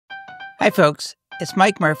Hi folks, it's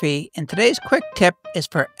Mike Murphy, and today's quick tip is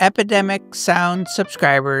for Epidemic Sound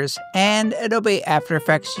subscribers and Adobe After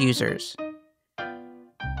Effects users.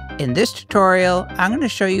 In this tutorial, I'm going to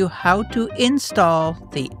show you how to install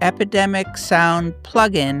the Epidemic Sound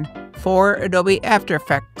plugin for Adobe After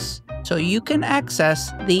Effects so you can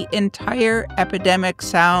access the entire Epidemic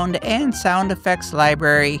Sound and sound effects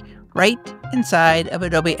library right inside of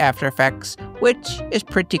Adobe After Effects, which is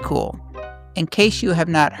pretty cool. In case you have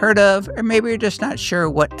not heard of, or maybe you're just not sure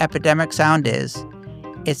what Epidemic Sound is,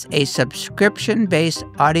 it's a subscription-based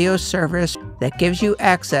audio service that gives you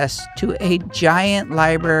access to a giant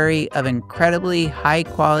library of incredibly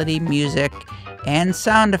high-quality music and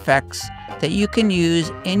sound effects that you can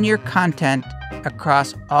use in your content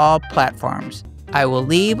across all platforms. I will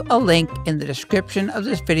leave a link in the description of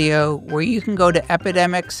this video where you can go to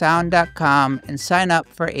epidemicsound.com and sign up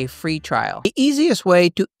for a free trial. The easiest way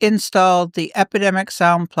to install the Epidemic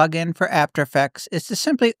Sound plugin for After Effects is to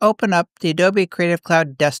simply open up the Adobe Creative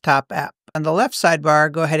Cloud desktop app. On the left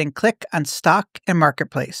sidebar, go ahead and click on Stock and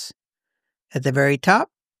Marketplace. At the very top,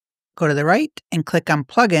 go to the right and click on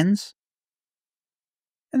Plugins.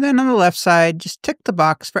 And then on the left side, just tick the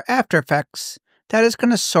box for After Effects. That is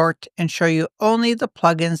going to sort and show you only the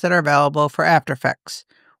plugins that are available for After Effects,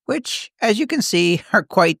 which, as you can see, are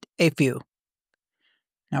quite a few.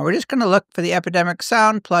 Now we're just going to look for the Epidemic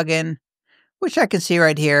Sound plugin, which I can see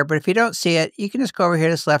right here, but if you don't see it, you can just go over here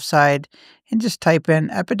to this left side and just type in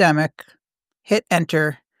Epidemic, hit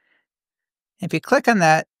Enter. If you click on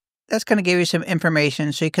that, that's going to give you some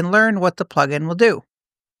information so you can learn what the plugin will do.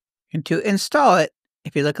 And to install it,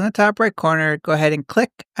 if you look in the top right corner, go ahead and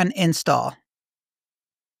click on Install.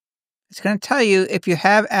 It's going to tell you if you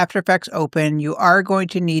have After Effects open, you are going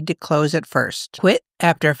to need to close it first. Quit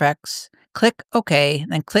After Effects, click OK,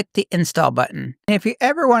 then click the Install button. And if you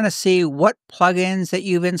ever want to see what plugins that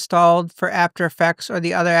you've installed for After Effects or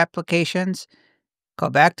the other applications, go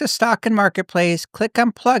back to Stock and Marketplace, click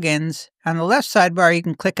on Plugins. On the left sidebar, you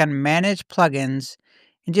can click on Manage Plugins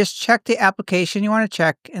and just check the application you want to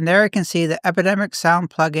check. And there I can see the Epidemic Sound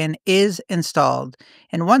plugin is installed.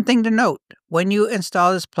 And one thing to note, when you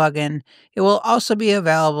install this plugin, it will also be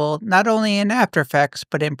available not only in After Effects,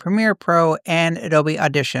 but in Premiere Pro and Adobe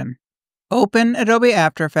Audition. Open Adobe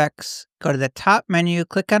After Effects, go to the top menu,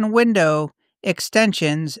 click on Window,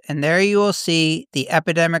 Extensions, and there you will see the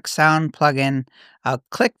Epidemic Sound plugin. I'll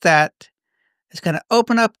click that. It's going to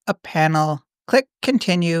open up a panel. Click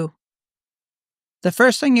Continue. The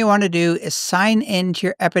first thing you want to do is sign into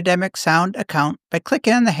your Epidemic Sound account by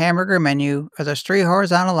clicking on the Hamburger Menu or those three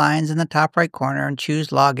horizontal lines in the top right corner and choose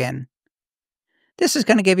Login. This is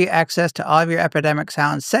going to give you access to all of your Epidemic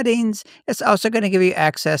Sound settings. It's also going to give you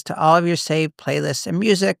access to all of your saved playlists and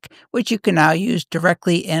music, which you can now use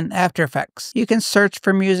directly in After Effects. You can search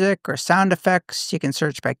for music or sound effects. You can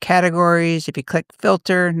search by categories. If you click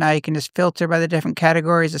Filter, now you can just filter by the different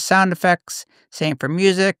categories of sound effects. Same for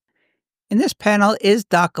music. And this panel is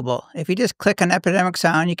dockable. If you just click on Epidemic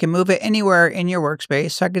Sound, you can move it anywhere in your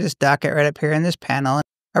workspace. So I could just dock it right up here in this panel.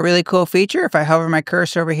 A really cool feature, if I hover my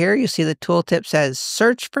cursor over here, you see the tooltip says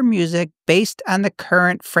search for music based on the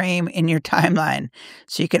current frame in your timeline.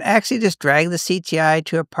 So you can actually just drag the CTI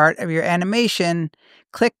to a part of your animation,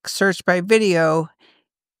 click search by video,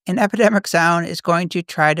 and Epidemic Sound is going to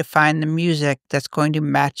try to find the music that's going to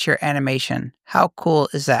match your animation. How cool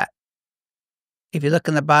is that? If you look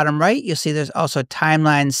in the bottom right, you'll see there's also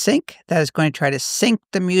Timeline Sync. That is going to try to sync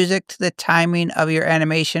the music to the timing of your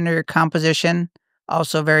animation or your composition.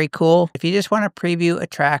 Also very cool. If you just want to preview a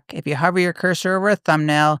track, if you hover your cursor over a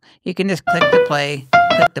thumbnail, you can just click to play,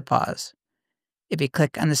 click to pause. If you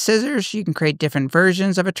click on the scissors, you can create different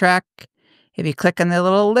versions of a track. If you click on the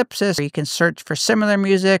little ellipsis, you can search for similar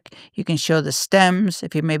music. You can show the stems.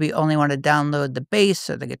 If you maybe only want to download the bass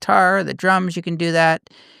or the guitar or the drums, you can do that.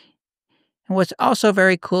 And what's also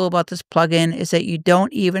very cool about this plugin is that you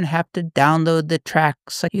don't even have to download the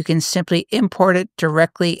tracks. So you can simply import it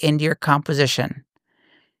directly into your composition.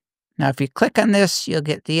 Now, if you click on this, you'll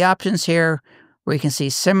get the options here where you can see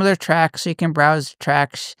similar tracks. So you can browse the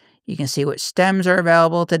tracks. You can see what stems are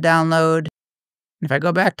available to download. And if I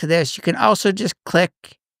go back to this, you can also just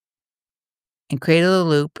click and create a little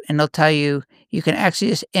loop, and it'll tell you you can actually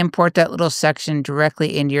just import that little section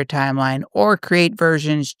directly into your timeline or create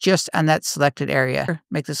versions just on that selected area.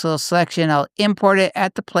 Make this little selection. I'll import it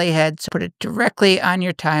at the playhead, so put it directly on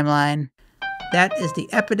your timeline. That is the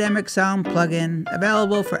Epidemic Sound plugin,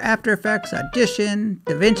 available for After Effects, Audition,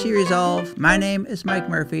 DaVinci Resolve. My name is Mike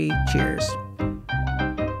Murphy. Cheers.